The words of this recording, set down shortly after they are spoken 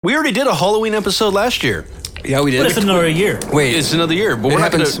We already did a Halloween episode last year. Yeah, we did. But it's another year. Wait, It's another year, but it we're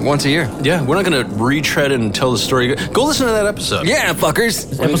not happens gonna. once a year. Yeah, we're not going to retread and tell the story. Go listen to that episode. Yeah,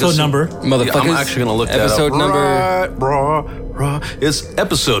 fuckers. Episode number. Motherfuckers. I'm actually going to look that episode up. number. It's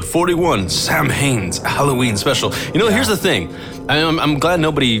episode 41, Sam Hain's Halloween special. You know, here's the thing. I'm glad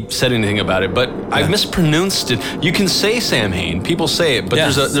nobody said anything about it, but I mispronounced it. You can say Sam Hain. People say it, but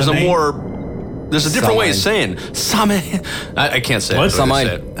Yeah, there's a different way of saying Samhain. I can't say What? it.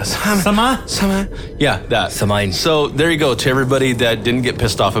 Samhain. Sama? Yeah, that. Samhain. So there you go to everybody that didn't get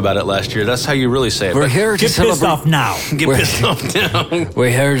pissed off about it last year. That's how you really say it. We're But here to Get pissed off celebrate. now. get we're- pissed off now.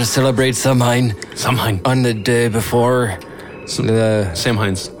 We're here to celebrate Samhain Samhain. on the day before the Sam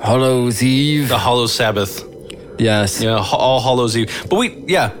Hines. Hallows Eve. The Hollow Sabbath. Yes. Yeah, All Hallows Eve. But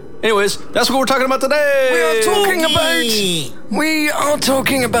anyways, that's what we're talking about today. We are talking about.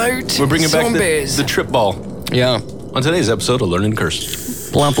 We're bringing back zombies. the trip ball Yeah. on today's episode of Learning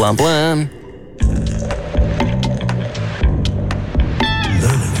Curse. Blah blah blah. Learning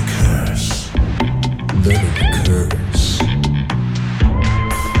a curse. Learning a curse.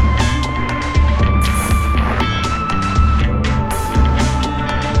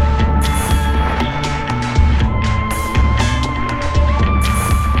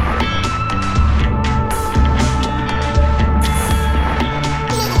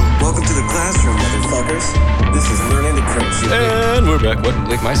 Welcome to the classroom, motherfuckers. This is Learning to Curse. And we're back. What?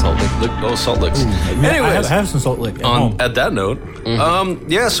 Lick my salt. Lick those salt licks. I Anyways, have some salt lick at home. at that note,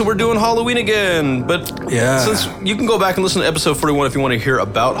 so we're doing Halloween again. But Yeah. since you can go back and listen to episode 41 if you want to hear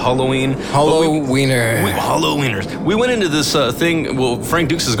about Halloween. Halloweener. Halloweeners. We went into this thing. Well, Frank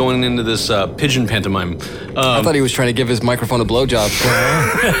Dukes is going into this pigeon pantomime. I thought he was trying to give his microphone a blowjob.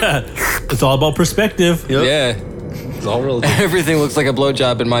 It's all about perspective. Yeah. It's all relative. Everything looks like a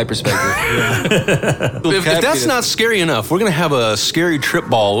blowjob in my perspective. If that's not scary enough, we're gonna have a scary trip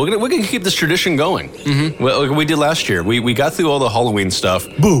ball. We're gonna keep this tradition going. Mm-hmm. Well, like we did last year. We got through all the Halloween stuff.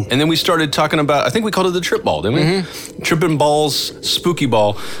 Boo. And then we started talking about. I think we called it the trip ball, didn't we? Tripping balls, spooky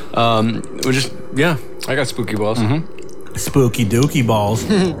ball. We just I got spooky balls. Spooky dookie balls.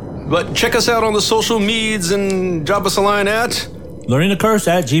 But check us out on the social medias and drop us a line at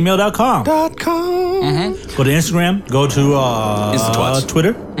LearningToCurse@gmail.com. .com. Go to Instagram. Go to Insta-twats.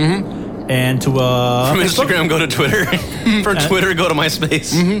 Twitter. And to From Facebook. Instagram, go to Twitter. From Twitter, go to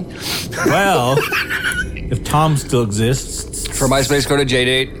MySpace. Well, if Tom still exists. For MySpace, go to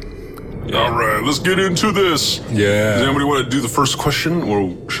JDate. All right, let's get into this. Yeah. Does anybody want to do the first question,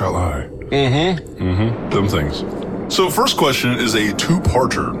 or shall I? Them things. So, first question is a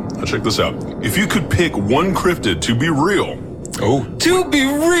two-parter. Now, check this out. If you could pick one cryptid to be real, To be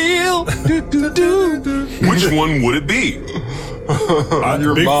real. which one would it be?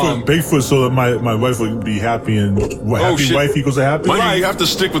 Your mom. Bigfoot, so that my wife would be happy, and happy shit. wife equals a happy Mike, life. you have to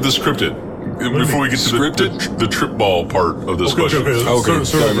stick with this cryptid before we get to the trip ball part of this question.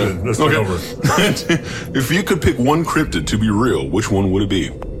 Okay. Let's start over. If you could pick one cryptid to be real, which one would it be?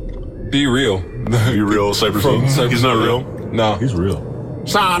 Be real. Be real, Cypress Hill. He's not real. No. He's real.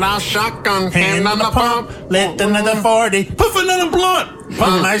 Sawed-off shotgun, Hand on the pump, lit another 40, puff another blunt,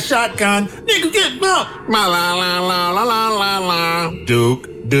 pump my shotgun, nigga get bumped. La la la la la la la la.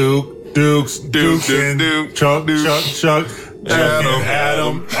 Dukes, Duke, Chuck,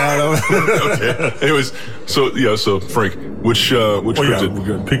 Adam. Okay. Anyways, so Frank, which Oh yeah, cryptid? we're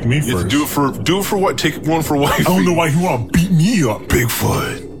gonna pick me You have first. to do it for what? Take one for wife. I don't know why you want to beat me up.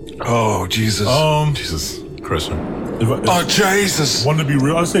 Bigfoot. Oh, Jesus. Jesus Christ. Oh, Jesus. Want to be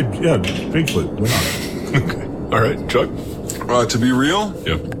real? I say Bigfoot. Why not? All right, Chuck. To be real?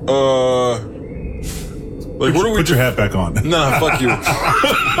 Yeah. Like, what do we Put do? your hat back on. Nah, fuck you. I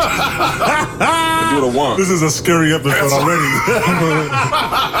do what I want. This is a scary episode already.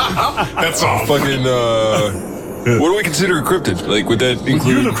 That's all. Fucking, what do we consider a cryptid? Like, would that You're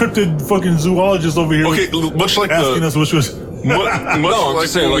include... the cryptid fucking zoologist over here. Okay, much like asking us which was. No, I'm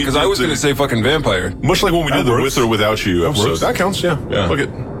just saying, like, because I was going to say fucking vampire. Much like when we That did the works. With or Without You episode. works. That counts, yeah. Yeah. Fuck it.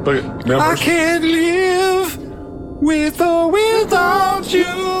 I can't live with or without you.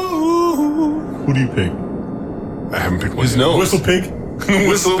 Who do you pick? I haven't picked one. His yet. nose. Whistle pig?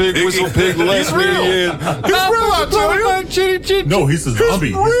 Whistle pig, let me in. He's real, I tell you. No, he's a zombie.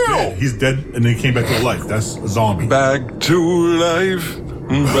 He's real. dead. He's dead and then came back to life. That's a zombie. Back to life.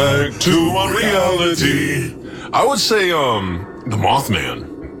 Back To one reality. I would say the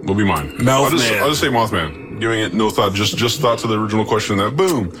Mothman will be mine. I'll just say Mothman. Giving it no thought, just thought to the original question. That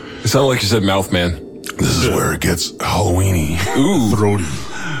boom. It sounded like you said mouth man. This is where it gets Halloweeny. Ooh. Throaty.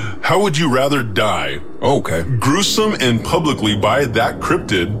 How would you rather die? Okay. Gruesome and publicly by that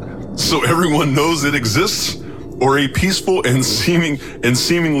cryptid so everyone knows it exists? or a peaceful and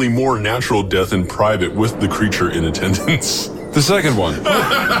seemingly more natural death in private with the creature in attendance? The second one.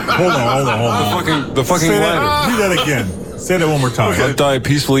 Hold on. The fucking Say ladder. that, do that again. Say that one more time. I'll die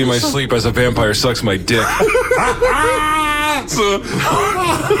peacefully in my sleep as a vampire sucks my dick. So,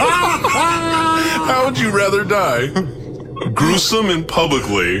 how would you rather die? Gruesome and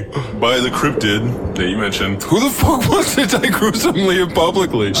publicly by the cryptid that you mentioned. Who the fuck wants to die gruesomely and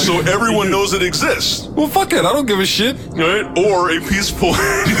publicly? So everyone knows it exists. Well, fuck it. I don't give a shit. Right? Or a peaceful,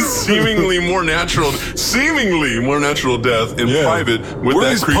 seemingly more natural death in private with What are that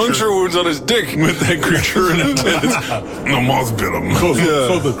these creature. puncture wounds on his dick? With that creature in attendance. The moth bit him.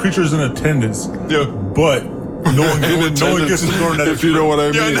 So the creature's in attendance, Yeah. but no one gets to throw that. If you know what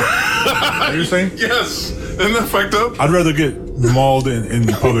I mean. Are you saying? Yes. Isn't that fucked up? I'd rather get mauled in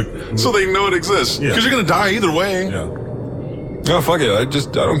public. So they know it exists. Yeah. Because you're going to die either way. Yeah. No, fuck it. I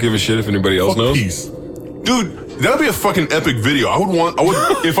don't give a shit if anybody else Fuck knows. peace. Dude, that'd be a fucking epic video. I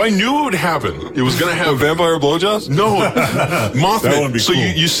would if I knew it would happen, it was going to A happen. vampire blowjobs? No. That Mothman. would be So cool.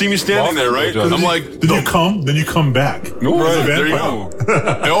 you see me standing there, right? Mothman. I'm like, Then you come back. no, As a right, there you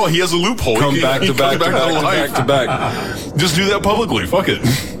vampire. go. Oh, he has a loophole. Come He back to comes back to back to life. back to back. Just do that publicly. Fuck it.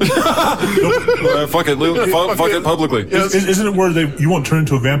 Fuck it, fuck it publicly. Isn't it where you won't turn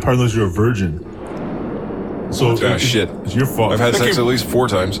into a vampire unless you're a virgin? So Shit. it's your fault. I've had sex at least 4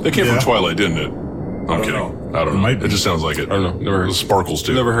 times. That came Yeah. from Twilight, didn't it? I'm kidding. know. I don't know. It might be. It just sounds like it. I don't know. Never heard. The sparkles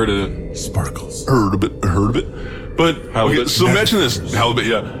too. Never heard of it. Sparkles. Heard of it. But okay, Halibut. so imagine this. Halibut,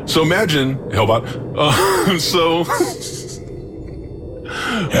 yeah. So imagine Hellbot. So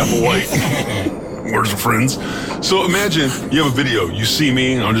Applewhite. Where's the friends? So imagine you have a video. You see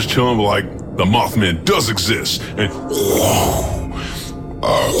me. I'm just chilling. But like the Mothman does exist, and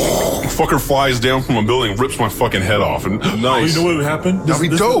fucker flies down from a building, and rips my fucking head off, and Nice. You know what would happen? That'd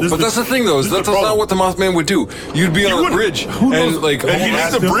be dope. But that's the thing, though. Is this is that's the not problem. what the Mothman would do. You'd be on a wouldn't. bridge, Who knows? and like, and he'd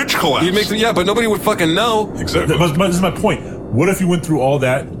make the bridge collapse. you'd make the, yeah, but nobody would fucking know. Exactly. This is my point. What if you went through all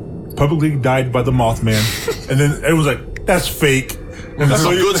that, publicly died by the Mothman, and then everyone's like, "That's fake." And That's so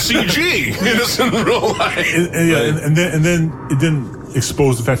some you- good CG. It's in real life. and then it didn't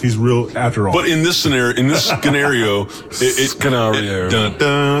expose the fact he's real after all. But in this scenario, Scenario.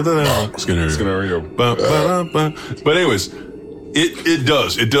 Scenario. But anyways,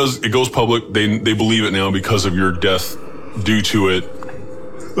 it goes public. They believe it now because of your death due to it.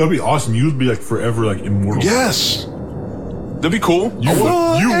 that'd be awesome. You'd be like forever like immortal. Yes, that'd be cool. You would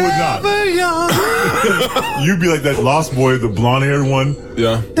not. You'd be like that Lost Boy, the blonde-haired one.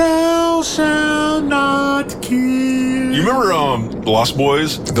 Yeah. Thou shalt not kill. You remember Lost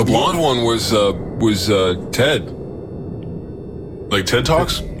Boys? The blonde one was Ted. Like TED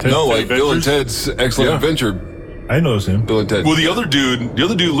Talks? No, like Bill and Adventures? Ted's Excellent Yeah. Adventure. I know it's him. Bill and Ted. Well, the other dude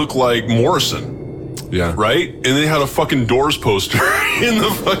looked like Morrison, Yeah. right? And they had a fucking Doors poster in the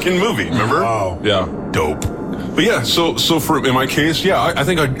fucking movie. Remember? Wow. Yeah. Dope. But yeah, so for in my case, yeah, I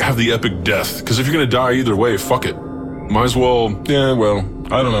think I'd have the epic death, because if you're gonna die either way, fuck it. Might as well. Yeah, well,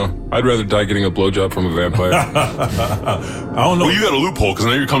 I don't know. I'd rather die getting a blowjob from a vampire. I don't know. Well, you got a loophole because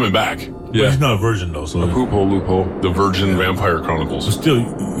now you're coming back. But Yeah. he's not a virgin though, so Loophole. The Virgin Vampire Chronicles. still,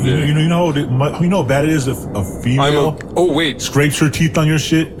 you know how bad it is if a female Oh, wait. scrapes her teeth on your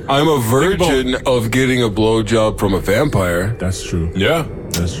shit. I'm a virgin of getting a blowjob from a vampire. That's true. Yeah.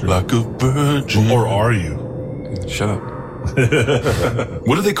 That's true. Like a virgin. Or are you? Shut up.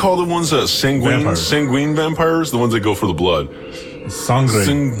 What do they call the ones that Vampires. sanguine vampires? The ones that go for the blood. Sangre.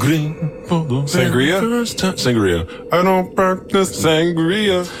 Sanguine for the Sangria? very first time. Sangria. I don't practice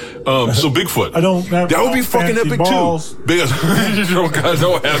Sangria. So Bigfoot. I don't have That would be fucking fancy epic balls. too. Big. You don't got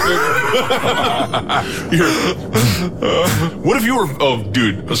no epic. What if you were? Oh,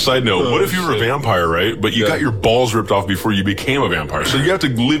 dude. A side note. What if you were a vampire, right? But you Yeah. got your balls ripped off before you became a vampire, so you have to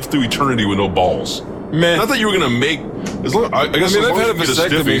live through eternity with no balls. Man. Not that you were gonna make. As long, I guess. I mean, as I've long had a as you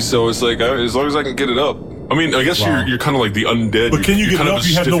get vasectomy, stiffy. so it's like, as long as I can get it up. I mean, I guess Wow. you're kind of like the undead. But can you You're get kind it of up? a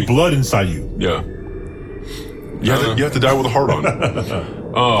You have no stiffy. blood inside you. Yeah. You have to die with a heart on.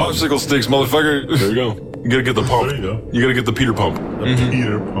 Popsicle sticks, motherfucker. There you go. You gotta get the pump. There you go. You gotta get the Peter pump.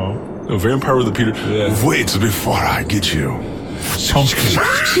 Peter Pump. A vampire with a Peter. Yeah. Wait before I get you. Pump.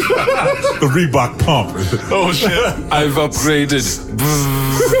 The Reebok pump. Oh shit! I've upgraded.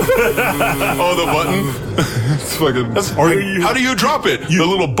 Oh, the button. It's fucking. How do you drop it? The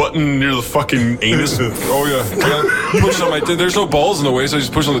little button near the fucking anus. Oh, yeah. Push on my there's no balls in the way, so I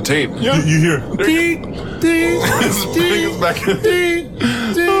just push on the tape. Yeah. You hear? His fingers back.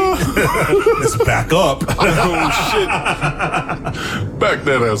 Let's back up. Oh shit! Back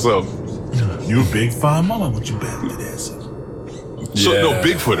that ass up. You a big fine mama? What you back that ass up? So Yeah. no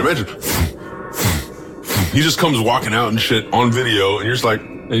Bigfoot. Imagine. He just comes walking out and shit on video, and you're just like,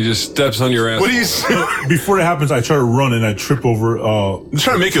 He just steps on your ass. what do you say? Before that happens, I try to run and I trip over. I'm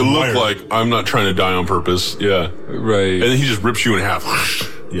trying to make it look like I'm not trying to die on purpose. Yeah. Right. And then he just rips you in half.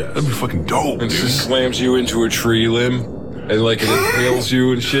 Yeah, That'd be fucking dope, and dude. just slams you into a tree limb, and like it impales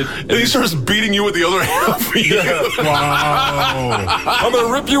you and shit. And he starts beating you with the other half of you. Wow. I'm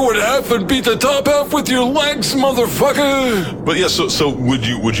gonna rip you in half and beat the top half with your legs, motherfucker. But yeah, so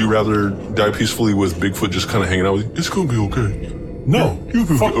would you rather die peacefully with Bigfoot just kind of hanging out with you? It's gonna be okay. No, You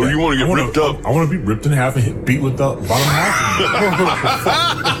could- fuck or that. you wanna get I ripped up. I want to be ripped in half and beat with the bottom half.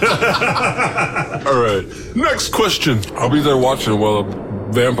 All right. Next question. I'll be there watching while a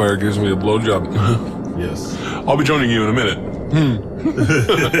vampire gives me a blowjob. Yes. I'll be joining you in a minute.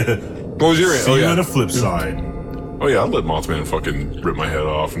 What was your See you on the flip side. Oh yeah, I'd let Mothman fucking rip my head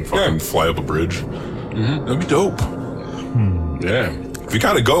off and fucking fly up a bridge. That'd be dope. Yeah. If you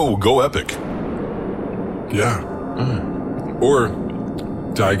gotta go epic. Yeah. Or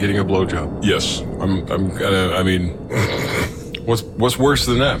die getting a blowjob. Yes. I'm gonna. I mean, what's worse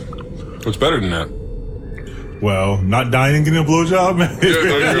than that? What's better than that? Well, not dying and getting a blowjob, man.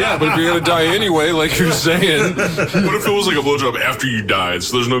 Yeah, but if you're gonna die anyway, like you're saying. What if it was like a blowjob after you died?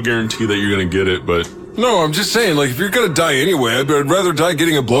 So there's no guarantee that you're gonna get it, but No, I'm just saying, like, if you're gonna die anyway, I'd rather die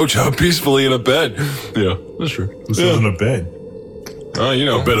getting a blowjob peacefully in a bed. yeah, that's true. This is in a bed. You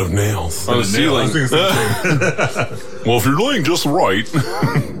know, A bed of nails. on the ceiling. Well, if you're laying just right. All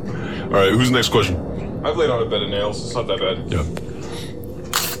right, who's the next question? I've laid on a bed of nails. It's not that bad. Yeah.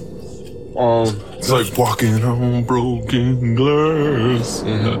 It's like walking on broken glass.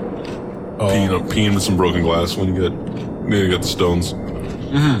 Peeing with some broken glass when you got the stones.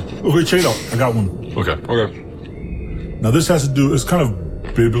 Okay, check it out. I got one. Okay. Now this has to do. It's kind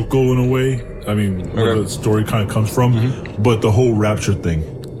of biblical in a way. I mean, where the story kind of comes from, but the whole rapture thing.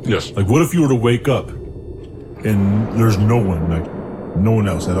 Yes. Like, what if you were to wake up and there's no one, like no one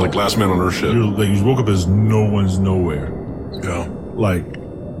else at all? Like Last Man on Earth shit. You woke up as no one's nowhere. Yeah. Like,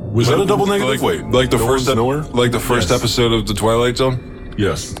 Was that a double negative? Wait, Like the no first one's nowhere? like the first Yes. episode of The Twilight Zone.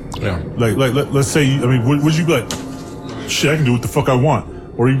 yes. Yeah. Like let's say, I mean, would you be like, shit, I can do what the fuck I want,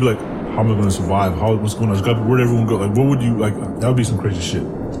 or you'd be like, how am I going to survive? What's going on? Where'd everyone go? Like, what would you like? That would be some crazy shit.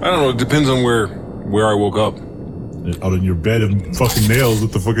 I don't know. It depends on where I woke up. Out in your bed and fucking nails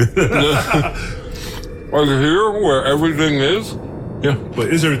with the fucking. Are you here where everything is? Yeah, but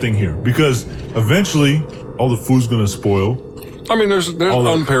is everything here? Because eventually, all the food's gonna spoil. I mean, there's All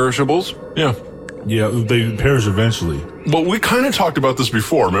that- unperishables. Yeah. Yeah, they perish eventually. But we kind of talked about this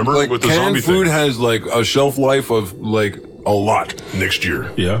before, remember? Like With the canned zombie food thing. has like a shelf life of like a lot, Next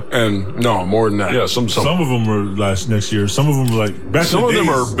year. Yeah. and no more than that. Yeah, some Some of them are last next year. Some of them are like back. Some in of the them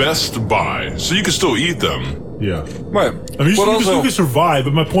days. are best buy, so you can still eat them. Yeah. Right. I mean, but also, you can survive,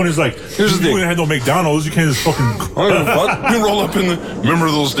 but my point is like, Here's the you thing. ain't had no McDonald's. You can't just fucking. I don't give a fuck. You roll up in the. Remember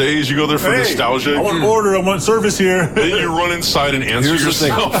those days? You go there for nostalgia. I want an order. I want service here. Then you run inside and answer Here's the thing.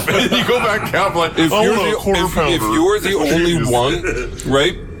 yourself, and then you go back out like, If oh, you're no, quarter pounder. if you're the only Jesus. one,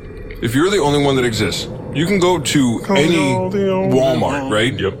 right? If you're the only one that exists, you can go to any Walmart,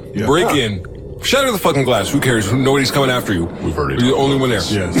 right? Yep. Yeah. Break in, shatter the fucking glass. Who cares? Nobody's coming after you. We've already You're the talked only about one there.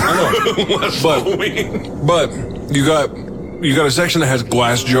 this. Yes. I know. Last But- Halloween. But you got a section that has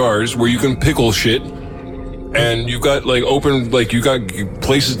glass jars where you can pickle shit, and you've got like open, like you got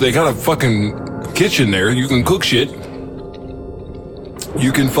places. They got a fucking kitchen there. You can cook shit.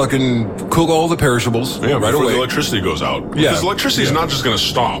 You can fucking cook all the perishables Yeah, right before away. the electricity goes out. Yeah. Because electricity is not just going to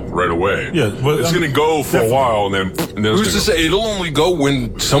stop right away. Yeah, but, it's going to go for a while, and then Who's to it's say it'll only go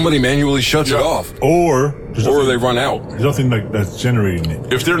when somebody manually shuts it Yeah. off, Or there's or nothing, they run out? there's nothing like that's generating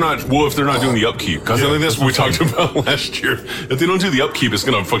it. if they're not doing the upkeep, because I think that's what we talked about last year. If they don't do the upkeep, it's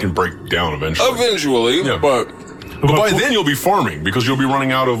going to fucking break down eventually. Eventually, Yeah. but But by then you'll be farming because you'll be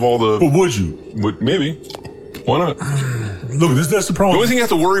running out of all But the. would you? Maybe. Why not? Look, that's the problem. The only thing you have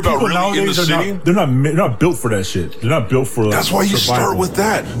to worry about People really in the nowadays are city. they're not built for that shit. They're not built for. That's why you survival. start with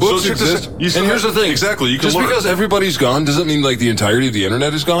that. books check this exist. out. You still And here's have- the thing: Exactly. You can just learn. because everybody's gone doesn't mean like the entirety of the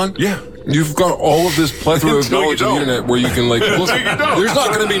internet is gone. Yeah. You've got all of this plethora of Until you knowledge on the don't. internet where you can like look. Until you don't. There's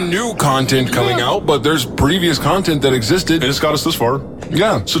not going to be new content coming out, but there's previous content that existed. And it's got us this far.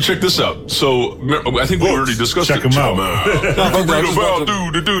 Yeah. So check this out. So I think we Books. already discussed Check it. 'em out. Read about,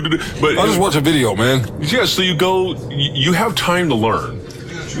 but I'll just watch a video, man. yeah, so you go. You have time to learn.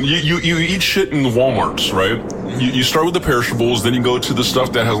 You eat shit in the Walmarts, right? You start with the perishables, then you go to the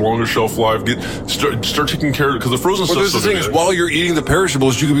stuff that has longer shelf life. Start taking care of it because the frozen But stuff. there's the thing is, while you're eating the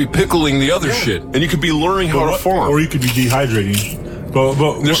perishables, you could be pickling the other shit. and you could be learning how to farm. Or you could be dehydrating.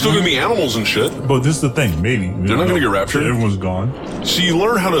 But There's still gonna be animals and shit. But this is the thing, maybe They're not gonna get raptured. Everyone's gone. So you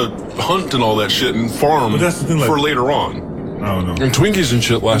learn how to hunt and all that shit and farm But that's the thing, like- for later on. I don't know. And Twinkies and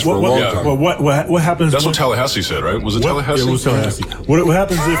shit last for a long time. But what happens? That's what Tallahassee said, right? Was it Tallahassee? Yeah, it was Tallahassee. What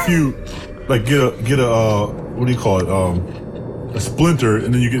happens if you like get a what do you call it? A splinter,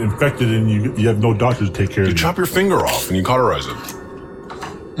 and then you get infected, and you have no doctor to take care of You you. chop your finger off and you cauterize it.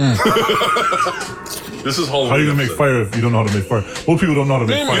 This is Halloween. How are you gonna make fire if you don't know how to make fire? Most people don't know how to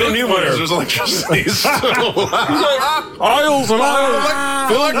make You fire. don't need wires. There's electricity. Aisles and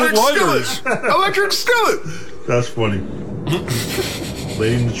aisles. Electric skillet. Electric skillet. That's funny.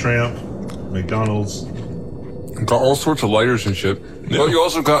 Lady and the Tramp, McDonald's. Got all sorts of lighters and shit. But you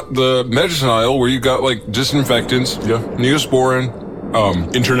also got the medicine aisle where you got like disinfectants, Neosporin,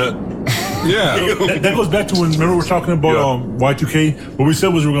 Internet. yeah. That goes back to when, remember we were talking about Y2K? What we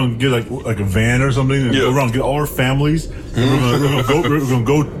said was we were going to get like a van or something and go around and get all our families. And we're going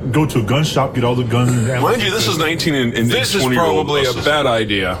to go to a gun shop, get all the guns and ammo. Mind you, this is 19 and This is 20-year-old probably a us. bad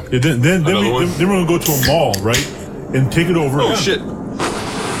idea. Yeah, then Another we're one? going to go to a mall, right? And take it over. Oh shit.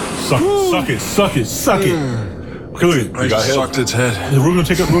 Suck it. Okay, look at I got hit. sucked its head. We're going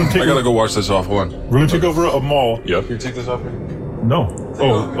to take I gotta go watch this off. Hold on. We're going to take over a mall. Yep. Can you take this off here? No.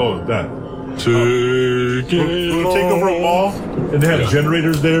 Oh, that. Take We're going to take over a mall, and they have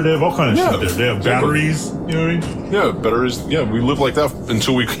generators there. They have all kinds of shit there. They have batteries. You know what I mean? Yeah, better is we live like that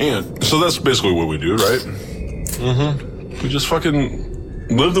until we can't. So that's basically what we do, right? Mm-hmm. We just fucking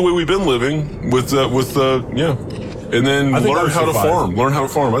live the way we've been living with and then I think learn I'll how to survive. farm. Learn how to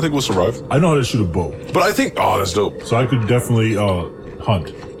farm. I think we'll survive. I know how to shoot a bow, But I think that's dope. so I could definitely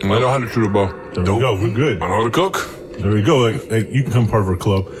hunt. I know how to shoot a bow. There we go. We're good. I know how to cook. There we go. Like, you can become part of our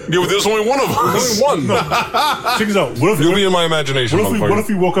club. Yeah, but there's only one of us. Only one. Check this out. What if You'll be in my imagination. what if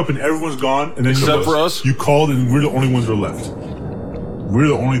we woke up and everyone's gone, and then Except for us? You called, and we're the only ones that are left. We're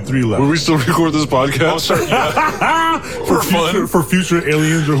the only three left. Will we still record this podcast? for fun, for future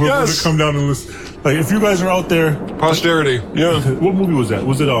aliens or whoever Yes. to come down and listen. Like, if you guys are out there, Posterity. Yeah. what movie was that?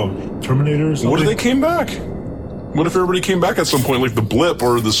 Was it Terminator or something? What if they came back? What if everybody came back at some point, like the blip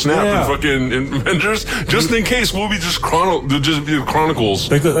or the snap Yeah. and fucking Avengers? Just in case, we'll be just chronicles.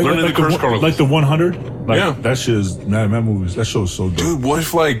 Like the, Learning the Curse Chronicles. like the 100? Like, Yeah. that shit is, man, that movie, that show is so dope. Dude, what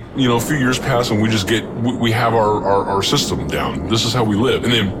if a few years pass and we just we have our system down. This is how we live.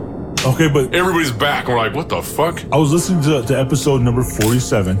 And then Okay, but everybody's back and we're like, what the fuck? I was listening to episode number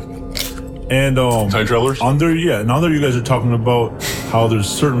 47, and Time travelers? on there, now there you guys are talking about how there's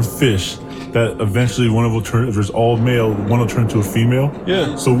certain fish that eventually one of will turn, if there's all male, one will turn into a female.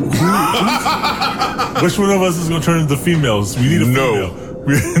 Yeah. So which one of us is going to turn into females? We need a No. female.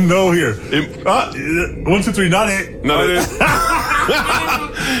 No here. 1, 2, 3, not it. Not it.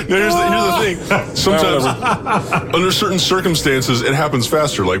 Now, here's the thing. Sometimes, under certain circumstances, it happens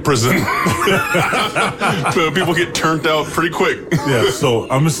faster, like prison. People get turned out pretty quick. Yeah, so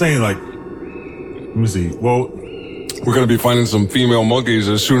I'm just saying, like, let me see. Well, We're gonna be finding some female monkeys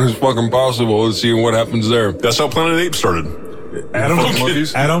as soon as fucking possible and seeing what happens there. That's how Planet Ape started. Adam,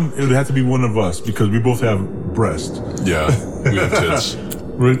 monkeys? Adam, it would have to be one of us because we both have breasts. Yeah, we have tits.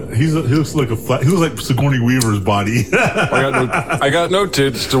 He looks like he looks like Sigourney Weaver's body. I got no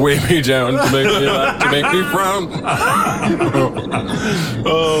tits to weigh me down to make me frown.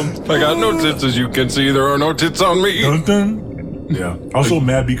 I got no tits, as you can see. There are no tits on me. Dun, dun. Yeah. Also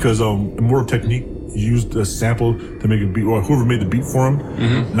mad because Immortal Technique used a sample to make a beat, or whoever made the beat for him.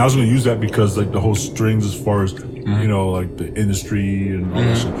 Mm-hmm. And I was going to use that because like the whole strings, as far as like the industry and all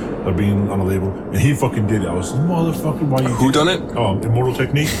that shit, are being on a label, and he fucking did it. I was motherfucker, why you? Who done it? Immortal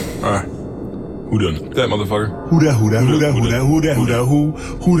Technique. Who done? That motherfucker. Who that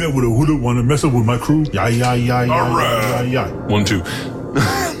would want to mess up with my crew? Yeah. All right. 1, 2.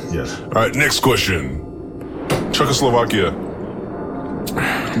 Yes. All right, next question. Czechoslovakia.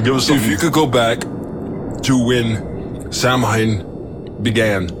 Give us If something. you could go back to when Samhain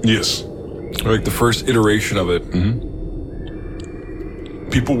began, Yes. like the first iteration of it,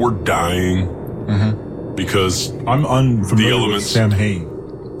 People were dying because I'm unfamiliar The with elements. Sam Hain.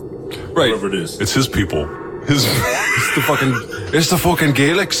 right? Whoever it is. it's his people. His It's the fucking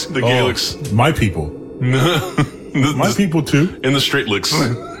Gaelics. the Gaelics. My people. My people too. And the Straight Licks.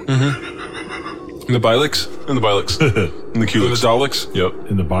 And The Bilex. the Bilex. And the The Culics. Daleks. Yep.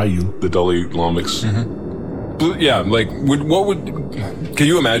 In the bayou. The Dalai Lamics. Yeah, like, can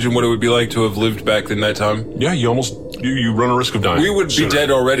you imagine what it would be like to have lived back in that time? Yeah, you run a risk of dying. We would be sooner. dead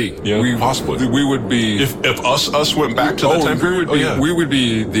already. Yeah, possibly. We would be. If us went back to that time period, we would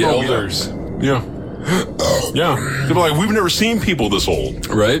be the Oh, yeah. elders, Yeah. Yeah. They'd be like, we've never seen people this old.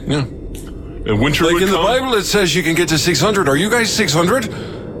 right? Yeah. And winter Like would in the come. Bible, it says you can get to 600. Are you guys 600?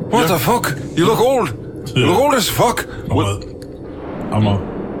 What the fuck? You look old. You look old as fuck. I'm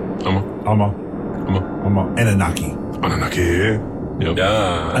a Anunnaki. Anunnaki. Yep.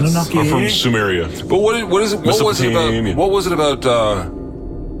 Yeah. Anunnaki. I'm from Sumeria. But what was it Mesopotamia. about? What was it about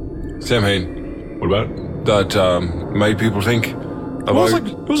Sam Hain What about it? that made people think about?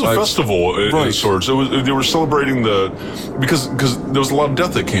 It was a festival in sorts. They were celebrating because there was a lot of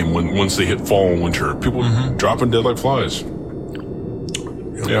death that came once they hit fall and winter. People dropping dead like flies.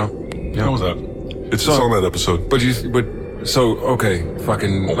 Yeah. How was that? It's on that episode. Okay,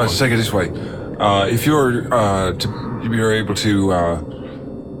 fucking. Let's take it this way. If you're able to,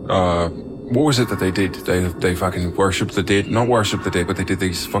 what was it that they did? They fucking worshipped the dead. Not worship the dead, but they did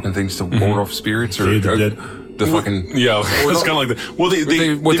these fucking things to ward off spirits or Day of the dead. the fucking. Yeah, it's kind of like that. Well, they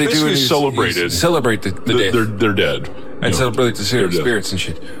basically celebrated celebrate the dead. They're dead And celebrate the spirits and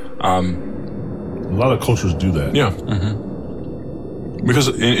shit. A lot of cultures do that. Yeah. Because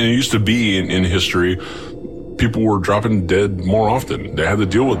it used to be in history, people were dropping dead more often. They had to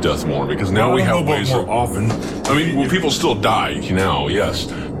deal with death more because now we have ways more often. I mean, well, people still die now, yes,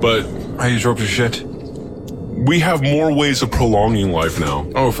 but How you drop your shit? we have more ways of prolonging life now.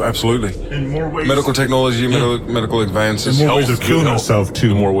 Oh, absolutely. In more ways. Medical technology, medical advances. In more ways of Health, killing good yourself health.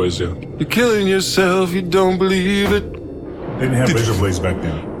 too. In more ways, yeah. You're killing yourself. You don't believe it. They didn't have razor blades back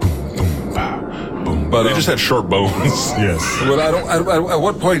then. But They just had sharp bones. Yes. But at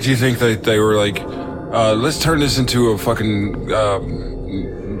what point do you think that they were like, let's turn this into a fucking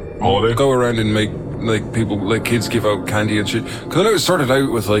Holiday? go around and make like people like kids give out candy and shit? Because I know it started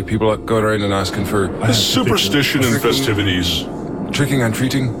out with like people like, going around and asking for Superstition and festivities. tricking and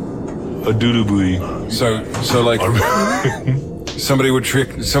treating. A doo-doo booty. So like somebody would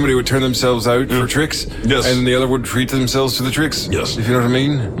turn themselves out for tricks, Yes. and the other would treat themselves to the tricks. Yes. If you know what I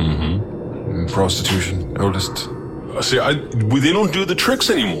mean. Mm-hmm. Prostitution, oldest. See, they don't do the tricks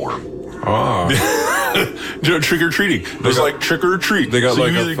anymore. Trick or treating. It's like trick or treat. They got So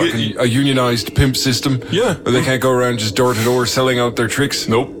like you a, either fucking, a unionized pimp system. Yeah. Where they can't go around just door to door selling out their tricks.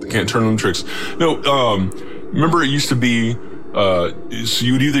 Nope, can't turn on tricks. No, remember it used to be, so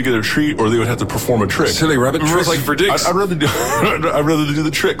you would either get a treat or they would have to perform a trick. Silly rabbit Remember, tricks it's for dicks. I'd rather do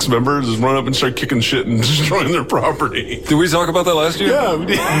the tricks. Remember, just run up and start kicking shit and destroying their property. Did we talk about that last year? Yeah, we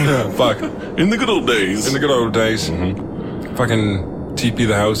did. Fuck. In the good old days. In the good old days. Fucking TP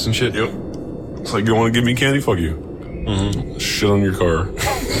the house and shit. Yep. It's like, you don't want to give me candy? Fuck you. Shit on your car.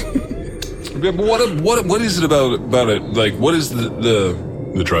 Yeah, but what is it about it? Like, what is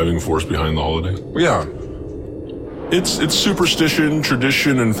The driving force behind the holiday. yeah? It's superstition,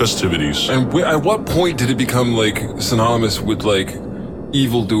 tradition, and festivities. And at what point did it become like synonymous with like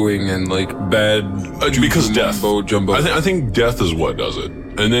evil doing and like bad? Because death. Jumbo. I think death is what does it.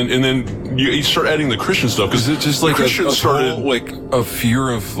 And then you start adding the Christian stuff. Is it just like Christians started like a fear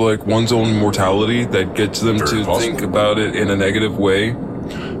of like one's own mortality that gets them Very to possible. think about it in a negative way?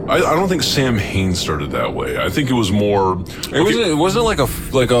 I don't think Sam Hain started that way. I think it was more. It wasn't like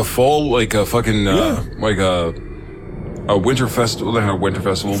a fall, like a fucking like a winter festival, not a winter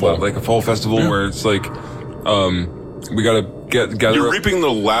festival, Fall. but like a fall festival where it's like we gotta gather. You're up. reaping the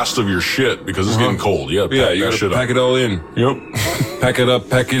last of your shit because it's getting cold. Yeah, Yeah, pack you that gotta shit pack up. it all in. Yep. Pack it up,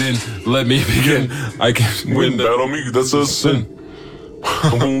 pack it in. Let me begin. I can win Bad on me. That's a sin.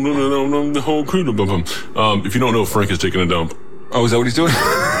 The whole crew. If you don't know, Frank is taking a dump. Oh, is that what he's doing?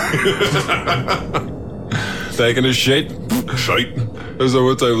 Taking his shit. Shite. There's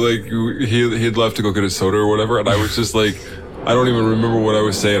one time, like, he'd left to go get a soda or whatever, and I was just like, I don't even remember what I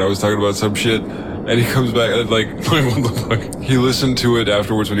was saying. I was talking about some shit, and he comes back and like, what the fuck? He listened to it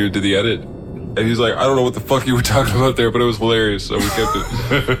afterwards when he did the edit, and he's like, I don't know what the fuck you were talking about there, but it was hilarious, so we kept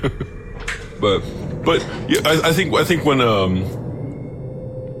it. But yeah, I think when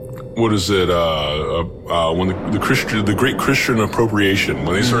what is it? When the great Christian appropriation,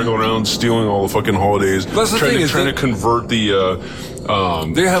 when they started going around stealing all the fucking holidays, That's the trying thing, to convert the.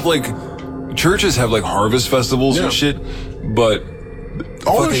 they have like churches have like harvest festivals and shit, but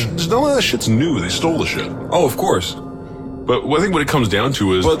All none of that shit's new. They stole the shit. oh, of course. But what I think what it comes down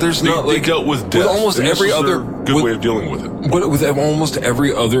to is, But there's they, not, they like- dealt with with death. almost and this every is other- their good with- way of dealing with it. But with almost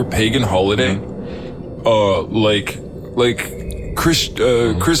every other pagan holiday, like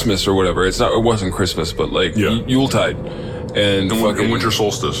Christmas or whatever. It wasn't Christmas, but like Yuletide and fucking winter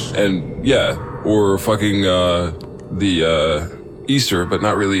solstice. and or fucking the Easter, but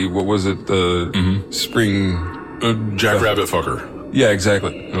not really. What was it? The spring. Jackrabbit fucker. Yeah,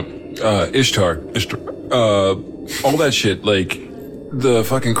 exactly. Ishtar. All that shit. Like the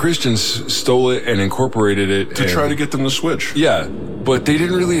fucking Christians stole it and incorporated it To try to get them to switch. Yeah, but they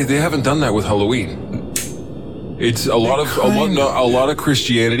haven't done that with Halloween. It's a lot of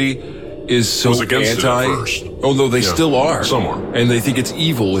Christianity is so Was against it at anti. first. Although they still are. Some are. And they think it's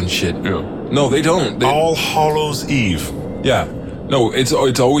evil and shit. Yeah. No, they don't. All Hallows Eve. Yeah. No, it's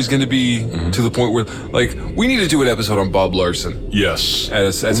always going to be to the point where, like, we need to do an episode on Bob Larson. Yes.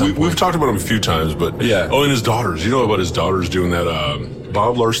 At some point. We've talked about him a few times, but Yeah. Oh, and his daughters. You know about his daughters doing that?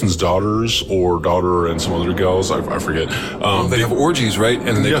 Bob Larson's daughters, or daughter and some other gals. I forget. They have orgies, right?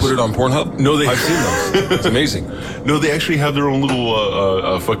 And then they Yes. put it on Pornhub. No, I've seen those. It's amazing. No, they actually have their own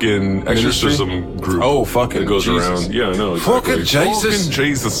little fucking exorcism group. Oh, fucking that goes Jesus. around. Yeah, no, Fucking exactly. Jesus. Fucking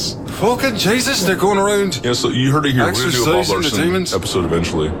Jesus. Fucking Jesus, they're going around. Yeah, so you heard it here. We're gonna do a Bob Exorcising the Larson demons. episode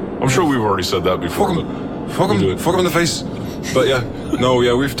eventually. I'm sure we've already said that before. Fuck but him. we'll do it. Fuck him in the face. But yeah,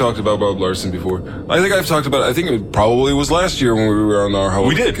 we've talked about Bob Larson before. I think it probably was last year when we were on our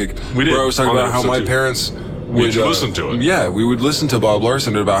Halloween We did. kick. We did. Where I was talking On about how episode my 2. parents Would you listen to it? Yeah, we would listen to Bob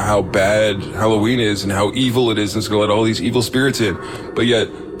Larson about how bad Halloween is and how evil it is, and it's gonna let all these evil spirits in. But yet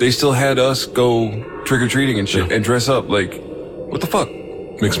they still had us go trick or treating and shit and dress up like, what the fuck?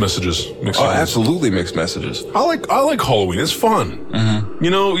 Mixed messages. Oh, absolutely mixed messages. I like Halloween. It's fun. Mm-hmm. You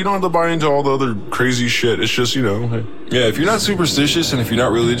know, you don't have to buy into all the other crazy shit. It's just, you know. Hey. Yeah, if you're not superstitious and if you're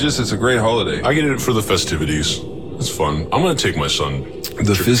not religious, it's a great holiday. I get it for the festivities. It's fun. I'm going to take my son.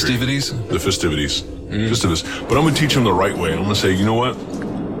 The festivities? The festivities. Festivus. But I'm going to teach him the right way. I'm going to say, you know what?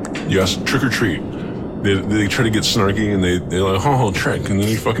 You ask trick or treat. They try to get snarky and they're like, oh, trick. And then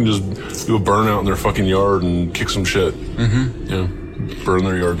you fucking just do a burnout in their fucking yard and kick some shit. Mm-hmm. Yeah. Burn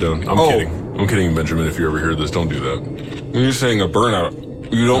their yard down. I'm kidding, Benjamin. If you ever hear this, don't do that. When you're saying a burnout,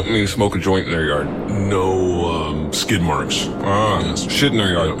 you don't mean smoke a joint in their yard. No skid marks. Yes. Shit in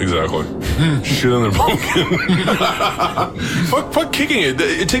their yard. Yeah, exactly. Shit in their pumpkin. fuck kicking it.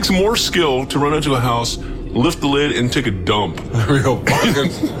 It takes more skill to run into a house, lift the lid, and take a dump. That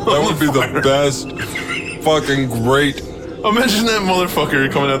would be the best. Fucking great. Imagine that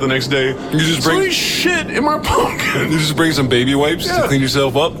motherfucker coming out the next day. You just bring somebody shit in my pumpkin. You just bring some baby wipes to clean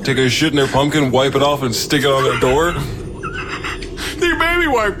yourself up, take a shit in their pumpkin, wipe it off, and stick it on their door. They baby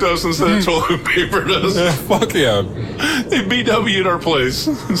wiped us instead of toilet paper us. Yeah, fuck yeah. They BW'd our place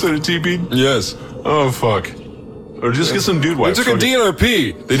instead of TP'd. Yes. Oh, fuck. Or just get some dude wipes. They took a D in our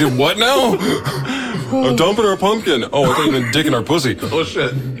pee. They did what now? A dump in our pumpkin. Oh, I thought you meant dick in our pussy. Oh,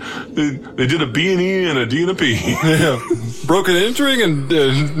 shit. They did a B and E and a D and a P. Yeah. Broken entering and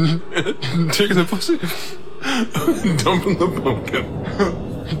dick in the pussy. Dumping the pumpkin.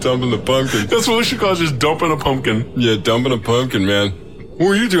 Dumping the pumpkin. That's what we should call it, just dumping a pumpkin. Yeah, dumping a pumpkin, man. What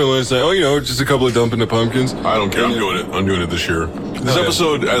were you doing last night? Oh, just a couple of dumping the pumpkins. I don't care. I'm doing it. I'm doing it this year. This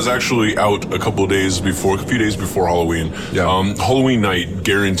episode is actually out a few days before Halloween. Yeah. Halloween night,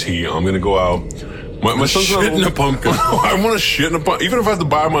 guarantee. I'm gonna go out. My son's shit in a pumpkin. I want to shit in a pumpkin. Even if I have to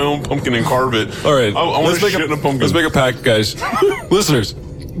buy my own pumpkin and carve it. All right. I want to shit in a pumpkin. Let's make a pact, guys. Listeners,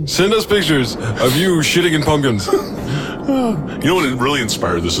 send us pictures of you shitting in pumpkins. You know what really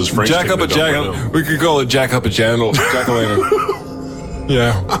inspired this is Frank's We could call it jack up a jack-o'-lantern.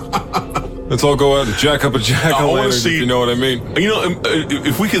 Yeah. Let's all go out and jack up a jack-o'-lantern, if you know what I mean. You know,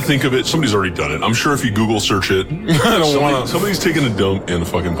 if we could think of it, somebody's already done it. I'm sure if you Google search it, somebody's taking a dump in a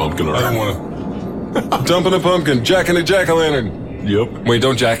fucking pumpkin already. I don't want to. Dumping a pumpkin, jacking a jack-o'-lantern. Yep. Wait,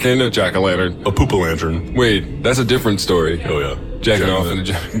 don't jack in a jack-o'-lantern. A poop-a-lantern. Wait, that's a different story. Oh, yeah. Jacking off in a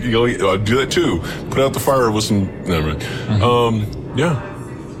jack. I'll do that too. Put out the fire with some. Never mind. Yeah.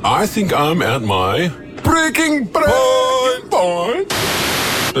 I think I'm at my breaking point.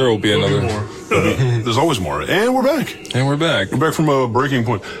 There will be another. There's always more. And we're back. And we're back. We're back from a breaking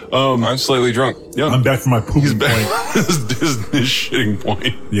point. I'm slightly drunk. Yeah. I'm back from my pooping point. his shitting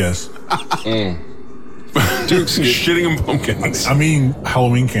point. Yes. Duke's shitting in pumpkins. I mean,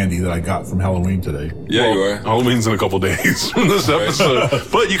 Halloween candy that I got from Halloween today. Yeah, you are. Halloween's in a couple days from this episode.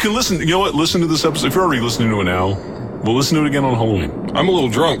 But you can listen. You know what? Listen to this episode. If you're already listening to it now, we'll listen to it again on Halloween. I'm a little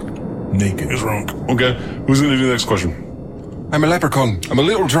drunk. Naked. He's drunk. Okay. Who's going to do the next question? I'm a leprechaun. I'm a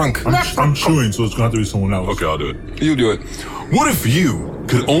little drunk. I'm chewing, so it's going to have to be someone else. Okay, I'll do it. You do it. What if you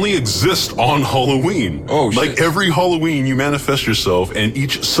could only exist on Halloween? Oh, shit. Like every Halloween, you manifest yourself, and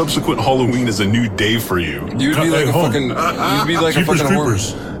each subsequent Halloween is a new day for you. You'd be like a fucking. You'd be like a Jeepers fucking horror.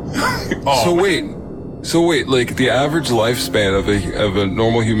 Creepers. So wait, like the average lifespan of a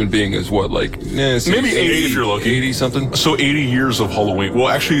normal human being is what, like Maybe 80 if you're lucky. 80 something. So 80 years of Halloween. Well,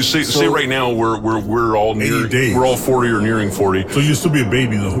 actually, say right now we're all near. 80 days. We're all 40 or nearing 40. So you'll still be a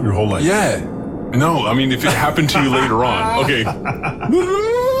baby your whole life. Yeah. No, I mean if it happened to you later on. Okay.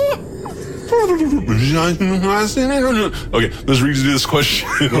 Okay, let's read this question.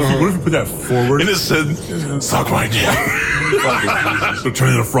 What if you put that forward? And it said, "Suck my dick." So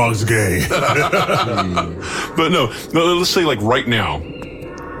turning the frogs gay. But no, let's say like right now.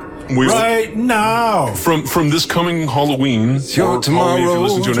 Right now. From this coming Halloween, Yo, or tomorrow, Halloween, if you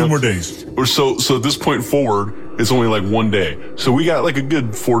listen to it 2 now, more days. or so at this point forward, it's only like one day. So we got like a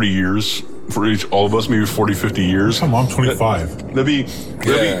good 40 years for all of us, maybe 40, 50 years. Come on, I'm 25. That'd be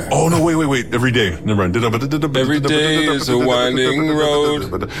oh no, wait, every day. Never mind. Every day is a winding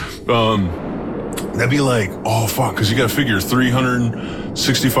road. That'd be like, oh fuck, because you got to figure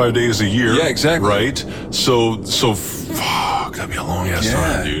 365 days a year. Yeah, exactly. Right? So fuck, that'd be a long ass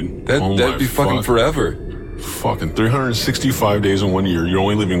time, dude. That'd be fucking forever. Fucking 365 days in 1 year. You're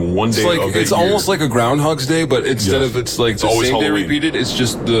only living one day of It's almost like a Groundhog's Day, but instead of it's like the always same day Halloween. repeated, it's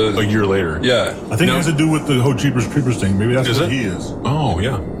just a year later. Yeah. I think it has to do with the whole Jeepers Creepers thing. Maybe that's Is what it? he is. Oh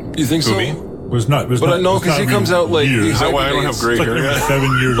yeah. You think so? me? But it's not. But I know because he comes out like years. Is that why I don't have gray It's like hair? every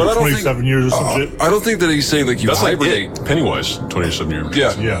 7 years But I or don't 27 years or some shit. I don't think that he's saying like you That's like hibernate. it. Pennywise, 27 years.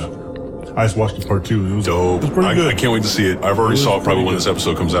 Yeah. Yeah. I just watched the part 2. It was Dope. It was pretty good. I can't wait to see it. I've already It was saw it probably pretty when good. this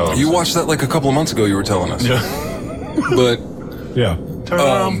episode comes out. You watched that like a couple of months ago. You were telling us. Yeah. But Yeah. But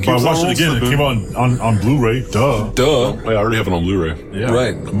I watched it again. It came out on Blu-ray. Duh. duh. I already have it on Blu-ray. Yeah.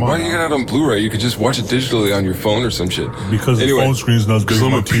 Right. Come on. Why do you get it on Blu-ray? You could just watch it digitally on your phone or some shit. Because the phone screen's not as big Because as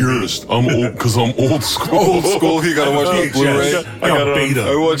I'm my a TV. purist. I'm old. Because I'm old school. Old school. You gotta watch it on Blu-ray. I got it on beta.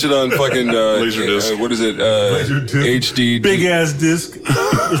 I watch it on fucking Laserdisc. what is it? Laserdisc. HD. Big ass disc.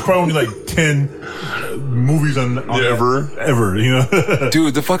 There's probably only like 10 movies on ever, you know?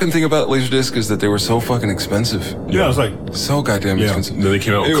 Dude, the fucking thing about Laserdisc is that they were so fucking expensive. Yeah, I was like, So goddamn expensive. Then they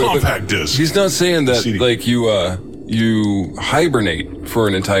came out with Anyway, but compact disc. He's not saying that CD. like you hibernate for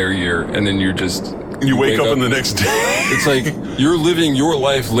an entire year and then you're just You wake up in the next day. It's like you're living your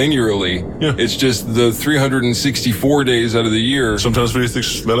life linearly. Yeah. It's just the 364 days out of the year. Sometimes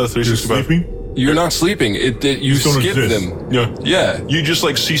 365. you're sleeping? You're not sleeping. You just don't skip exist. them. Yeah. Yeah. You just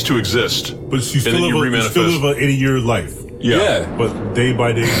like cease to exist. But you still then you live an 80-year life. Yeah. But day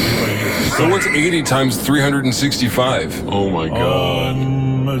by day, day by day. So what's 80 times 365? Oh my god.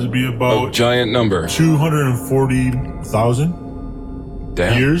 That'd be A about giant number. 240,000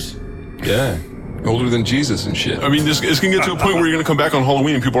 Damn. years. Yeah. Older than Jesus and shit. I mean, it's gonna get to a point where you're gonna come back on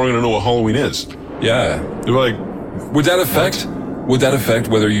Halloween and people aren't gonna know what Halloween is. Yeah. They're like, Would that affect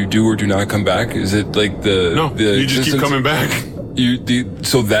whether you do or do not come back? Is it like the no, you just keep existence- coming back.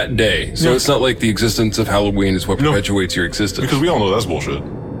 So that day. So Yeah. it's not like the existence of Halloween is what No. perpetuates your existence. Because we all know that's bullshit.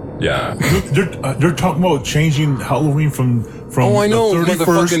 Yeah. They're talking about changing Halloween from Oh, I know, the 31st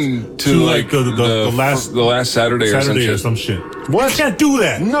motherfucking to like the last Saturday or some Saturday shit. or some shit. What? You can't do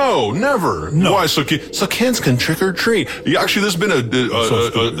that. No, never. No. Why? So kids can trick or treat. Yeah, actually, there's been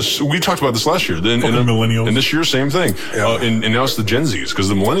we talked about this last year. Then Fucking millennials. And this year, same thing. And now it's the Gen Zs because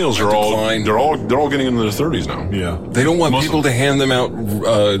the millennials are decline. they're all getting into their 30s now. Yeah. They don't want Muslim. people to hand them out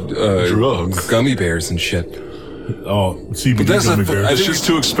Drugs. gummy bears and shit. Oh, CBD But that's gummy I bears. It's think just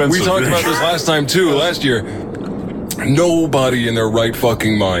too expensive. We talked about this last time too. Last year, nobody in their right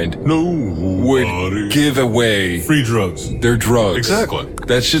fucking mind would give away Free drugs. their drugs. Exactly.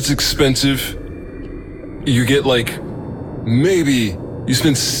 That shit's expensive. You get like maybe you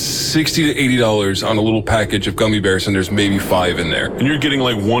spend $60 to $80 on a little package of gummy bears, and there's maybe 5 in there. And you're getting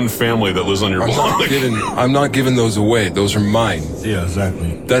like one family that lives on your block. I'm not giving those away. Those are mine. Yeah,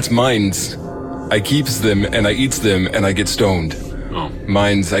 exactly. That's mine's. I keeps them and I eats them and I get stoned. Oh,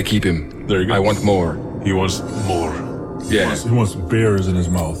 Mine's. I keep him. There you go. I want more. he wants more. Yeah. He wants bears in his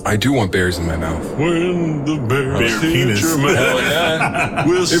mouth. I do want bears in my mouth. When the bears Bear hit penis. your mouth. Hell yeah.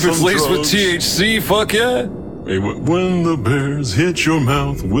 With If it's some laced with drugs. THC, fuck yeah. Hey, when the bears hit your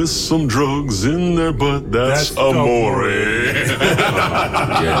mouth with some drugs in their butt, that's That's amore.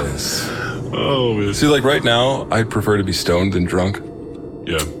 Yes. Oh, man. See, like right now, I'd prefer to be stoned than drunk.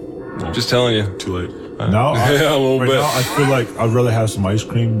 Yeah. Well, Just telling you. too late. Now, Yeah, a little right bit. now, I feel like I'd rather have some ice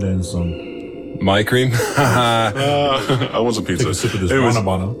cream than some. My cream? I want some pizza. Take a sip of this Anyways,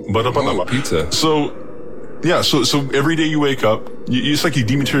 Banana. Oh, pizza. So, yeah, so every day you wake up, it's like you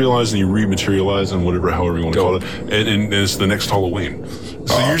dematerialize and you rematerialize and however you want to call it, and it's the next Halloween.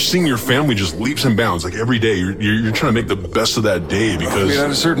 So you're seeing your family just leaps and bounds, like every day. You're trying to make the best of that day I because mean, at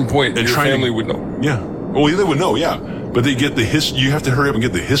a certain point, your trying to- family would know. yeah, well they would know, yeah, but they get the you have to hurry up and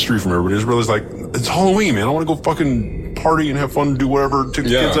get the history from everybody. Just realize like it's Halloween, man. I want to go fucking party and have fun and do whatever, take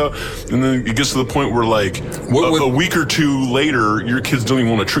the Yeah. kids out, and then it gets to the point where like What- a week or two later, your kids don't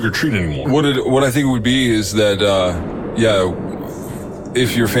even want to trick or treat anymore. What I think it would be is that,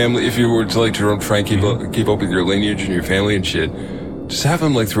 if you were to like to try and keep up with your lineage and your family and shit, Just have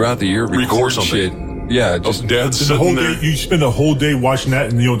him like throughout the year record something. shit. Yeah, just Dad's The whole sitting day, there. you spend a whole day watching that,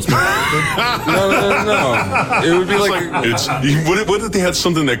 and you don't spend. no. It would be like It's what if they had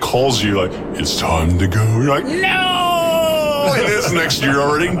something that calls you like it's time to go? You're like no, and it's next year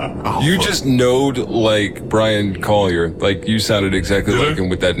already. Oh, you fuck. just knowed like Brian Collier. Like you sounded exactly like him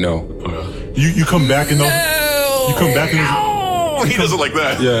with that no. You come back and you come back and Oh, he does it like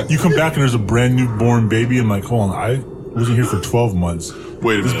that. Yeah. you come back and there's a brand new born baby. I'm like, hold on, I wasn't here for 12 months.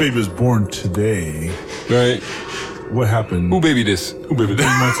 Wait a This minute. baby was born today. Right. What happened? Who baby this? Who baby? 3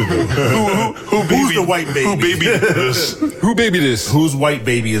 months ago. Who Who's the white baby? Who baby this? Who baby this? Whose white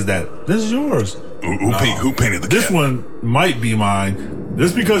baby is that? This is yours. Who painted the This cat? one might be mine.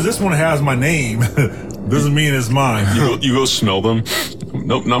 Just because this one has my name doesn't mean it's mine. You go smell them.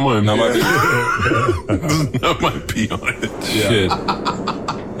 Nope, not mine. Not my Not my pee on it. shit.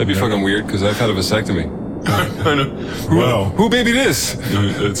 That'd be fucking weird because I've had a vasectomy. I know. Well, Who baby this?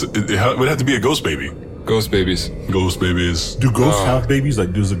 It would have to be a ghost baby. Ghost babies. Ghost babies. do ghosts have babies?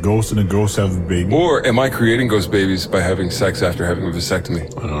 Like, does a ghost and a ghost have a baby? Or am I creating ghost babies by having sex after having a vasectomy?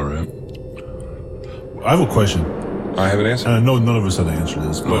 All right. I have a question. I have an answer. And I know none of us had to answer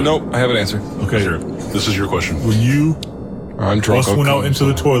this, but Nope, I have an answer. okay. Sure. This is your question. When you I'm drunk. just went out into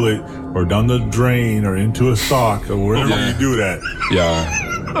the toilet or down the drain or into a sock or wherever Yeah. you do that,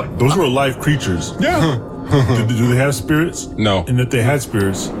 Yeah. those were live creatures. Yeah. Do they have spirits? No. And if they had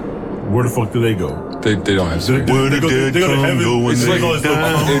spirits, where the fuck do they go? They don't have Do sex. they, they go to heaven? It's like-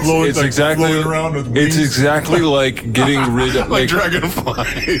 It's exactly it's exactly like getting rid of Like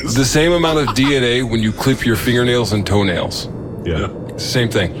dragonflies. the same amount of DNA when you clip your fingernails and toenails. Yeah. It's the same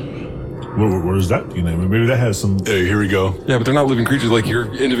thing. Where's that? You know, maybe that has some. Hey, here we go. Yeah, but they're not living creatures. Like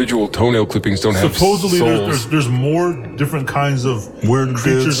your individual toenail clippings don't have Supposedly, souls. there's more different kinds of Where do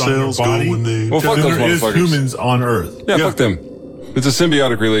creatures dead on your cells go body when they- Well, fuck than those there is motherfuckers. humans on Earth. Yeah, fuck them. It's a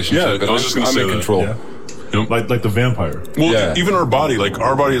symbiotic relationship. Yeah, and I was just gonna I'm say in that. control. Yeah. Like the vampire. Well, Yeah. even our body, like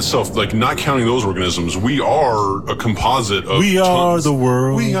our body itself, like not counting those organisms, we are a composite of. We are tons. the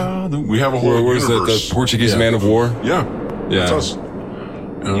world. We have a whole Where is that? universe. The Portuguese Yeah. man of war? Yeah, Yeah. that's us.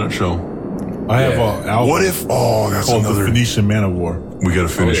 In a nutshell. I have an album What if? Oh, that's called the another. Phoenician Man of War. We got to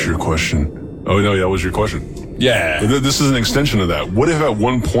finish yeah. your question. Oh no, that was your question. Yeah. This is an extension of that. What if at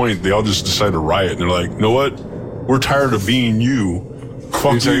one point they all just decide to riot and they're like, you know what? We're tired of being you.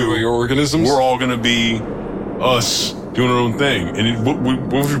 Fuck You talking about you. your organisms? We're all gonna be us doing our own thing. And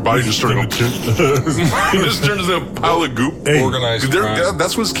what if your body just started going? It just turns into a pile of goop. Hey, Organized crime.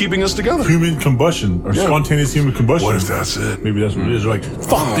 That's what's keeping us together. Human combustion or Yeah. spontaneous human combustion. What if that's it? Maybe that's what it is. They're like,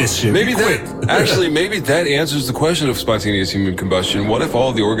 fuck this shit. Maybe we quit. maybe that answers the question of spontaneous human combustion. What if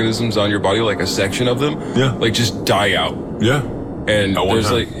all the organisms on your body, like a section of them, Yeah. like just die out? Yeah. And At one there's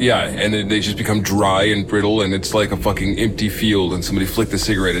time. like, yeah, and then they just become dry and brittle, and it's like a fucking empty field, and somebody flicked a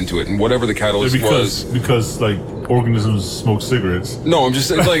cigarette into it, and whatever the catalyst because like organisms smoke cigarettes. No, I'm just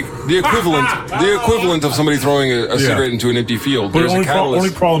saying, like the equivalent of somebody throwing a cigarette into an empty field. But There's the a catalyst.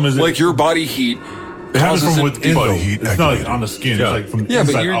 only problem is that- like your body heat. It happens causes from an- within. body Though. heat It's not like activated. on the skin. Yeah. It's like from Yeah, but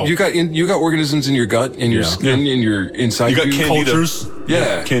inside out. you got organisms in your gut, in your skin, in your inside. You got candida. cultures.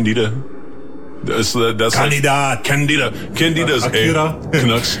 Yeah. Candida. That's Candida. Candida. Candida's Akira.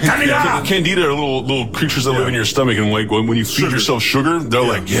 Canucks. Candida are little creatures that live in your stomach, and like when you feed yourself sugar, they're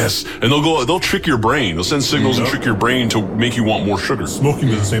like yes, and they'll trick your brain. They'll send signals and trick your brain to make you want more sugar. Smoking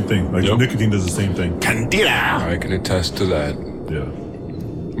does the same thing. Like Yep. nicotine does the same thing. Candida. I can attest to that. Yeah.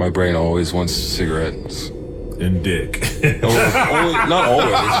 My brain always wants cigarettes. And dick. Not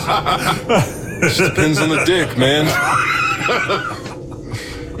always. It just depends on the dick, man.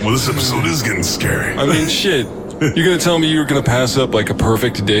 Well, this episode is getting scary. I mean, shit. You're gonna tell me you're gonna pass up like a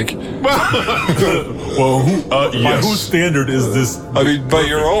perfect dick? Well, by yes. whose standard is this? I mean, by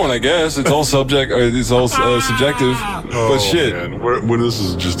your own, I guess. It's all subjective. But shit, Man, where this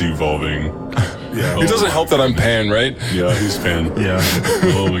is just evolving. Yeah. it doesn't help that I'm pan, right? Yeah, he's fan. Yeah.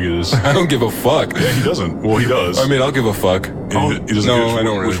 Oh my goodness. I don't give a fuck. Yeah, he doesn't. Well, he does. I mean, I'll give a fuck. he doesn't. no, care I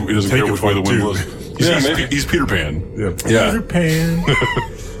don't which- really. He doesn't Take care it which way the from wind two. blows. Yeah, He's, maybe. he's Peter Pan. Yeah. Peter Pan.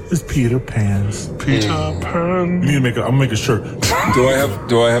 It's Peter Pan's. Peter Pan. You need to make. I'm gonna make a shirt. Do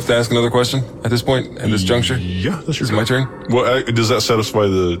I have to ask another question at this point, at this juncture? Yeah, that's your Is it my turn? Well, does that satisfy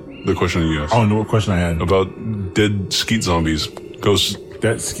the question you asked I don't know what question I had. about dead skeet zombies, ghosts,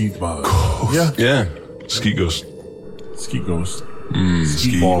 That skeet ball. Yeah. Yeah. skeet ghosts, Skeet ghost.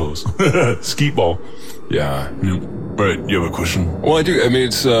 skeet ball. balls, skeet ball? Yeah. Right. You have a question? Well, I do. I mean,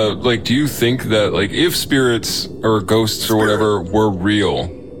 it's like, do you think that like if spirits or ghosts or whatever were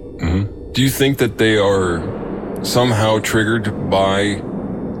real, do you think that they are somehow triggered by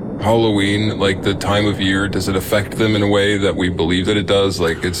Halloween, like the time of year, does it affect them in a way that we believe that it does?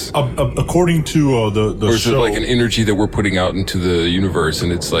 Like it's, according to the or is show, it like an energy that we're putting out into the universe,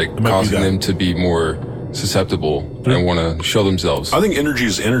 and it's like might be causing that. them to be more susceptible and want to show themselves? I think energy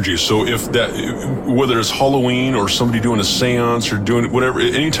is energy. So if that, whether it's Halloween or somebody doing a seance or doing whatever,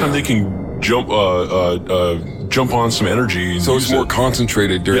 anytime they can jump on some energy. So it's more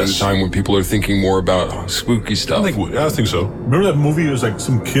concentrated during Yes. the time when people are thinking more about spooky stuff. I think so. Remember that movie? It was like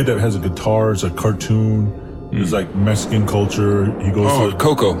some kid that has a guitar. It's a cartoon. It's like Mexican culture. He goes to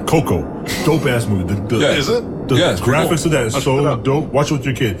Coco. Dope ass movie. Yeah. Is it? The Yeah, it's pretty graphics of that is so dope. Watch it with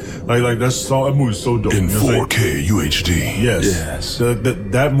your kid. Like that movie is so dope. In You know what I'm 4K UHD. saying? Yes.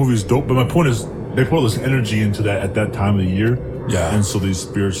 That movie is dope. But my point is, they put all this energy into that at that time of the year. Yeah. And so these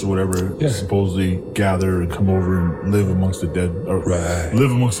spirits or whatever supposedly gather and come over and live amongst the dead. Or Right.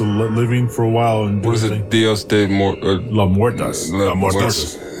 live amongst the living for a while. And What is it? Dios de La Muertas. La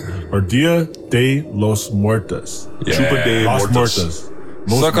Muertas. Or Dia de los Muertos. Yeah. Chupa de Los Mortos.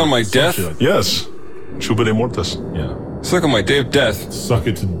 Muertos. Suck on my Some death? shit like that. Yes. Chupa de Mortos. Yeah. Suck on my day of death. Suck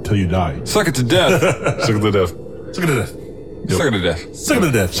it till you die. Suck it to death. Suck it to death. Suck it to death. Suck it to death. Suck it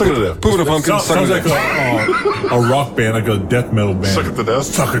to death. Suck it to death. Poop it a pumpkin. Suck it Sounds to like death. a rock band, like a death metal band. Suck it to death.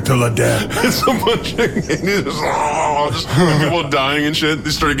 Suck it till the death. It's a bunch of just people dying and shit.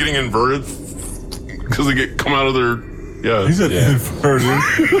 They started getting inverted because they come out of their He said inverted.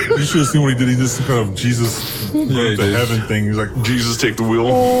 You should have seen what he did. He did some kind of Jesus he to did. heaven thing. He's like, Jesus take the wheel.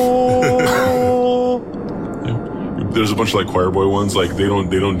 There's a bunch of like choir boy ones. Like they don't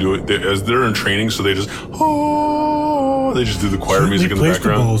do it as they're in training, so they just do the choir music in the place the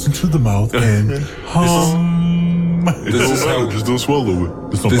background. balls into the mouth and hum. This is how- just don't swallow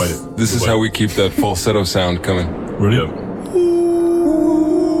it. Just don't bite it. This is how we keep that falsetto sound coming. Ready? Yep.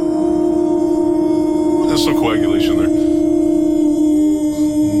 There's some coagulation there.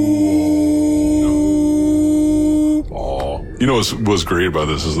 You know what's great about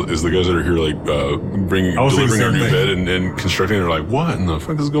this is the guys that are here like delivering our same new thing. bed and constructing. They're like, what in the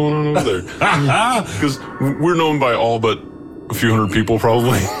fuck is going on over there? Because we're known by all but a few hundred people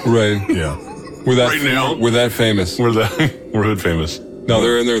probably. Right. Yeah. We're that, Right now. we're that famous. we're hood famous. No,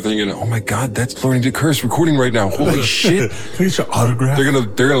 they're in there thinking, oh my God, that's Learning to Curse recording right now. Holy shit. Can I get your autograph? They're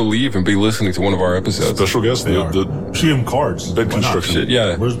gonna leave and be listening to one of our episodes. Special guest, They are. the Should give them cards. bed Why not? construction. Shit,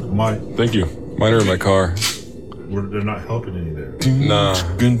 yeah. Where's my? Thank you. Mine are in my car. They're not helping any there. Nah.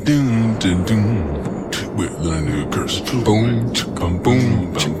 We're learning to curse. Boom, boom,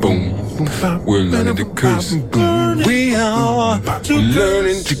 boom, boom. We're learning to curse. We are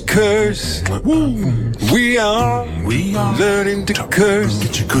learning to curse. We are learning to curse.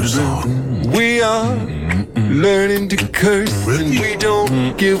 Get your goodies on. We are learning to curse. And we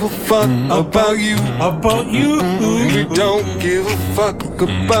don't give a fuck about you. About you. And we don't give a fuck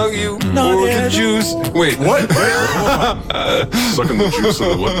about you or the juice. Wait, What? Sucking the juice of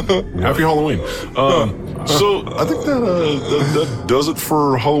the what? Happy Halloween. So I think that does it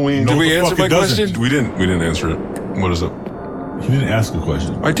for Halloween. Did we the answer fuck my it doesn't. question? We didn't answer it. What is it? He didn't ask a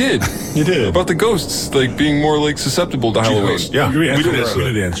question. I did. You did. About the ghosts, like being more like susceptible to Halloween. Yeah, We we did did answer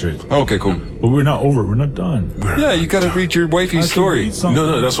it. answer it. Okay, cool. But we're not over. We're not done. Yeah, you gotta read your wifey's story.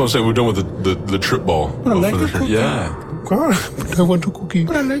 No, that's what I'm saying. We're done with the trip ball. I like the cookie. Yeah. I want a cookie.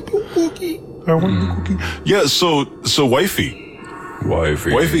 But I like the cookie. I want the cookie. Yeah, so wifey,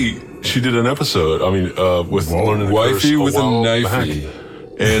 she did an episode. I mean, with learning to curse Wifey with a while knifey. back.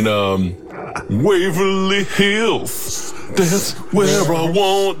 And Waverly Hills. That's where I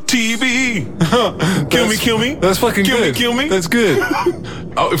want TV. Kill me. That's fucking good. Kill me. That's good.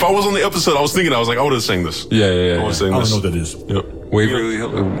 If I was on the episode, I was would have sang this. Yeah. I was saying I don't this. know what that is. Yep. Waverly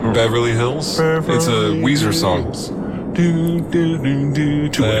Beverly Hills. It's a Weezer song. Too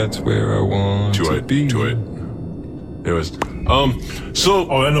late. That's where I want Too to late. be. Too late. Anyways, so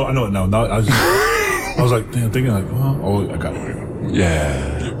Oh, I know it now. Now I was like thinking like, oh, I got it.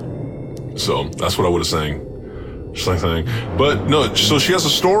 Yeah. So that's what I would have sang. Just like saying. But no, so she has a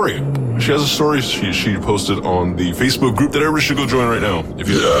story. She has a story she posted on the Facebook group that everybody should go join right now. If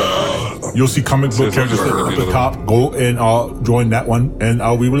you You'll see comic book characters at the top. Go and join that one, and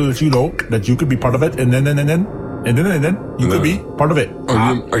we will let you know that you could be part of it. And then you could be part of it.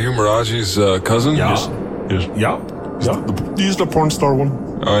 Are you Mirage's cousin? Yeah. Yes. Yeah. He's the porn star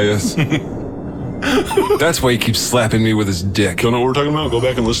one. Oh, yes. That's why he keeps slapping me with his dick. Don't know what we're talking about? Go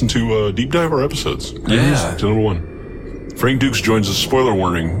back and listen to deep dive our episodes. Yeah. To number 1. Frank Dukes joins us. Spoiler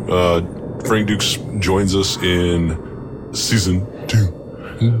warning. Frank Dukes joins us in season 2.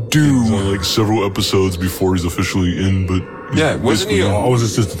 He's on like several episodes before he's officially in, but Yeah, wasn't he? Oh, was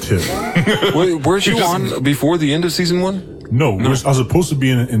it just a tip? Weren't you on before the end of season 1? No, I was supposed to be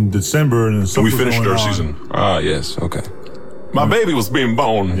in December, and then We finished our season. Ah, yes. Okay. My baby was being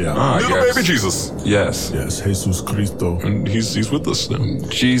born. Yeah. Little yes. baby Jesus. Yes. Yes, Jesus Cristo. And he's with us now.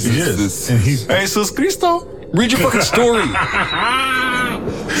 Jesus. He is, and he's Jesus Cristo. Read your fucking story.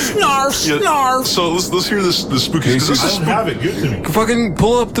 Yeah. So let's hear this spooky. Jesus. This I is don't have it. Give it to me. Fucking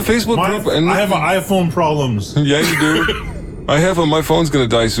pull up the Facebook group and I have iPhone problems. yeah, you do. I have my phone's gonna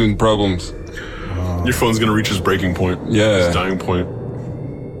die soon. Problems. your phone's gonna reach its breaking point. Yeah. Its dying point.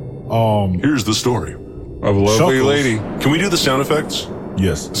 Here's the story. Of a lovely Chuckles. lady. Can we do the sound effects?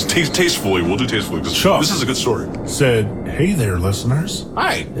 Yes. Tastefully. We'll do tastefully because Chuck. this is a good story. Said, hey there, listeners.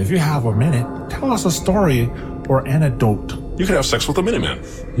 Hi. If you have a minute, tell us a story or anecdote. You can have sex with a Minuteman.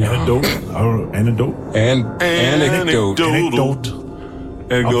 Anecdote? Anecdote? And anecdote. Anecdote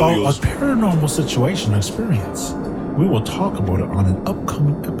And about a paranormal situation or experience. We will talk about it on an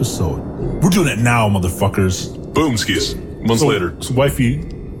upcoming episode. We're doing it now, motherfuckers. Boom skis. Months later. So wifey,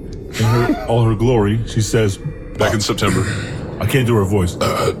 in all her glory, she says, Back in September. I can't do her voice.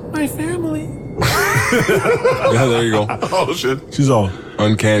 My family. Yeah, there you go. Oh shit. She's all,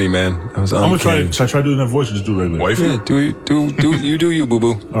 Uncanny, man. That was I'm gonna try. uncanny. Should I try doing that voice or just do it regular? Wifey? Yeah, do you, boo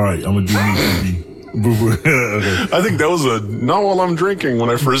boo. All right, I'm gonna do me. Boo boo. Okay. I think that was not while I'm drinking when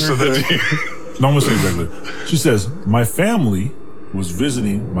I first said that to you. No, I'm gonna say it regular. She says, my family was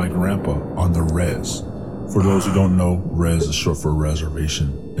visiting my grandpa on the res. For those who don't know, res is short for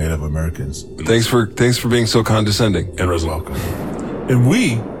reservation, Native Americans. Thanks for being so condescending. And Resin. Welcome. And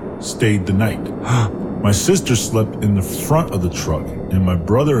we stayed the night. My sister slept in the front of the truck, and my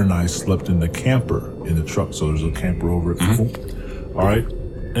brother and I slept in the camper in the truck. So there's a camper over it. All right.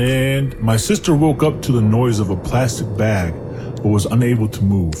 And my sister woke up to the noise of a plastic bag, but was unable to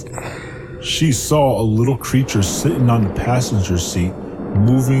move. She saw a little creature sitting on the passenger seat,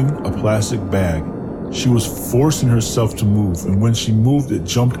 moving a plastic bag. She was forcing herself to move, and when she moved, it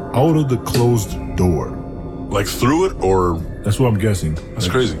jumped out of the closed door. Like through it or That's what I'm guessing. that's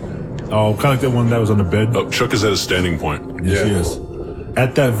crazy. Oh, kind of like that one that was on the bed. Oh, Chuck is at a standing point. Yes, he is.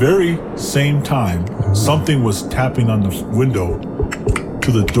 At that very same time, something was tapping on the window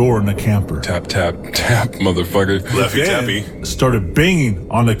to the door in the camper. Tap, tap, tap, motherfucker. Laffy Then tappy. started banging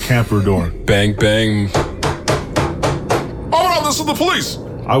on the camper door. Bang, bang. Oh no, this is the police.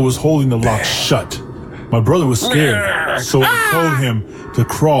 I was holding the lock shut. My brother was scared, so I told him to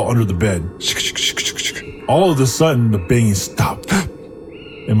crawl under the bed. All of a sudden, the banging stopped,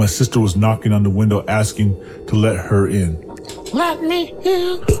 and my sister was knocking on the window asking to let her in. Let me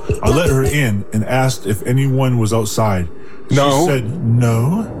in. I let her in and asked if anyone was outside. No. She said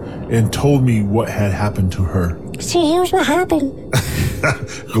no and told me what had happened to her. So here's what happened.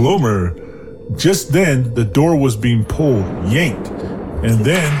 Glomer. Just then, the door was being pulled, yanked, and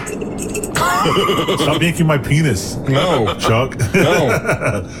then... Stop yanking my penis. No. Chuck.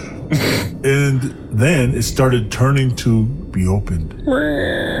 No. And then it started turning to be opened.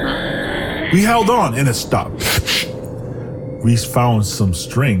 We held on and it stopped. We found some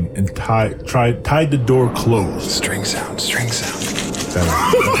string and tied the door closed. String sound, string sound.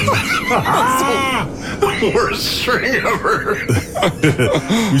 Worst string ever.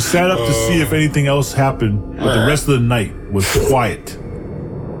 We sat up to see if anything else happened, but the rest of the night was quiet.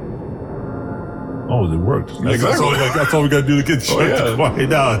 Oh, it worked. Exactly. That's all we gotta do to get Chuck to quiet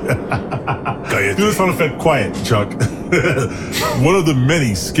down. Do the sound effect quiet, Chuck. One of the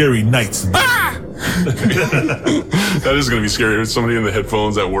many scary nights. That is gonna be scary. There's somebody in the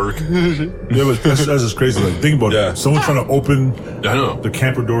headphones at work. Yeah, but that's just crazy. Like, think about Yeah. it. Someone trying to open I know. the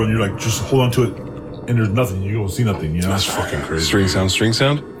camper door and you're like, just hold on to it, and there's nothing. You don't see nothing, you know? That's fucking crazy. String sound, string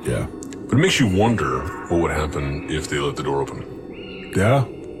sound. Yeah. But it makes you wonder what would happen if they let the door open. Yeah.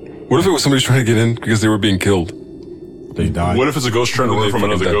 What if it was somebody trying to get in because they were being killed? They died. What if it's a ghost trying to run from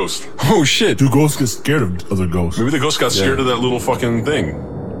another Dead. ghost? Oh shit. Do ghosts get scared of other ghosts? Maybe the ghost got scared of that little fucking thing.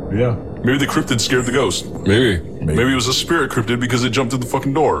 Yeah. Maybe the cryptid scared the ghost. Maybe. Maybe it was a spirit cryptid because it jumped through the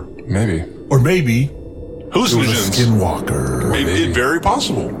fucking door. Maybe. Or maybe it was a Hallucinations. skinwalker. It very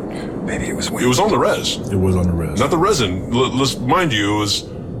possible. Maybe it was It was on the res. It was on the res. Not the resin. Let's mind you, it was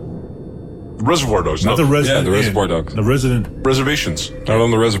the Reservoir Dogs. Not the resident. the Reservoir Inn. Dogs. The resident. Reservations. Out on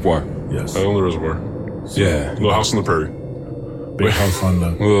the reservoir. Yes. Out on the reservoir. Yeah. Little house on the prairie. Big house on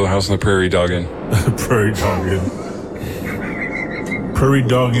the Little house on the prairie dogging. prairie dogging. Prairie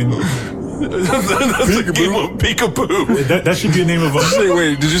dogging. That's a game of peekaboo. That should be the name of a.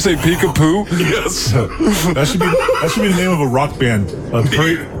 Wait, did you say peekapoo? Yes. That should be the name of a rock band.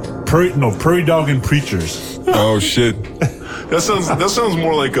 Prairie dogging preachers. Oh shit. That sounds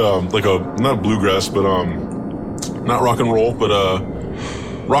more like a not bluegrass, but not rock and roll, but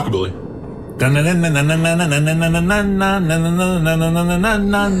rockabilly.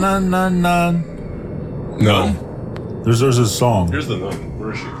 None. There's a song. Here's the nun.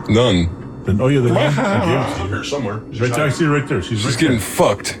 Where is she? None. Oh yeah, the nun. I gave it to Up you. here somewhere. She's right there. I see her right there. She's getting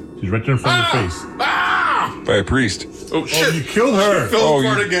fucked She's right there in front of your face. by a priest. Oh shit! You killed her. Fell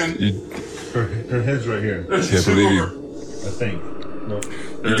apart again. Her head's right here. Can't believe you. I think.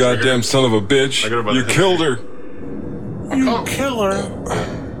 You goddamn son of a bitch. I got her by the You head. killed her. You kill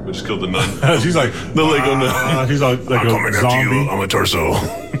her. We just killed the nun. She's like The Lego nun. she's like a zombie. I'm a torso.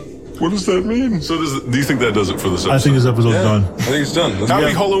 What does that mean? So do you think that does it for this episode? I think this episode's done. I think it's done. Let's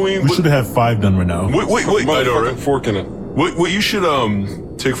Happy go. Halloween. We should have had 5 done right now. Wait. I know, Motherfucking right? fork in it. What you should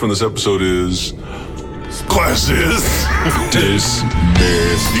take from this episode is glasses. This.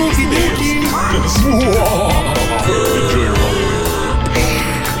 Enjoy your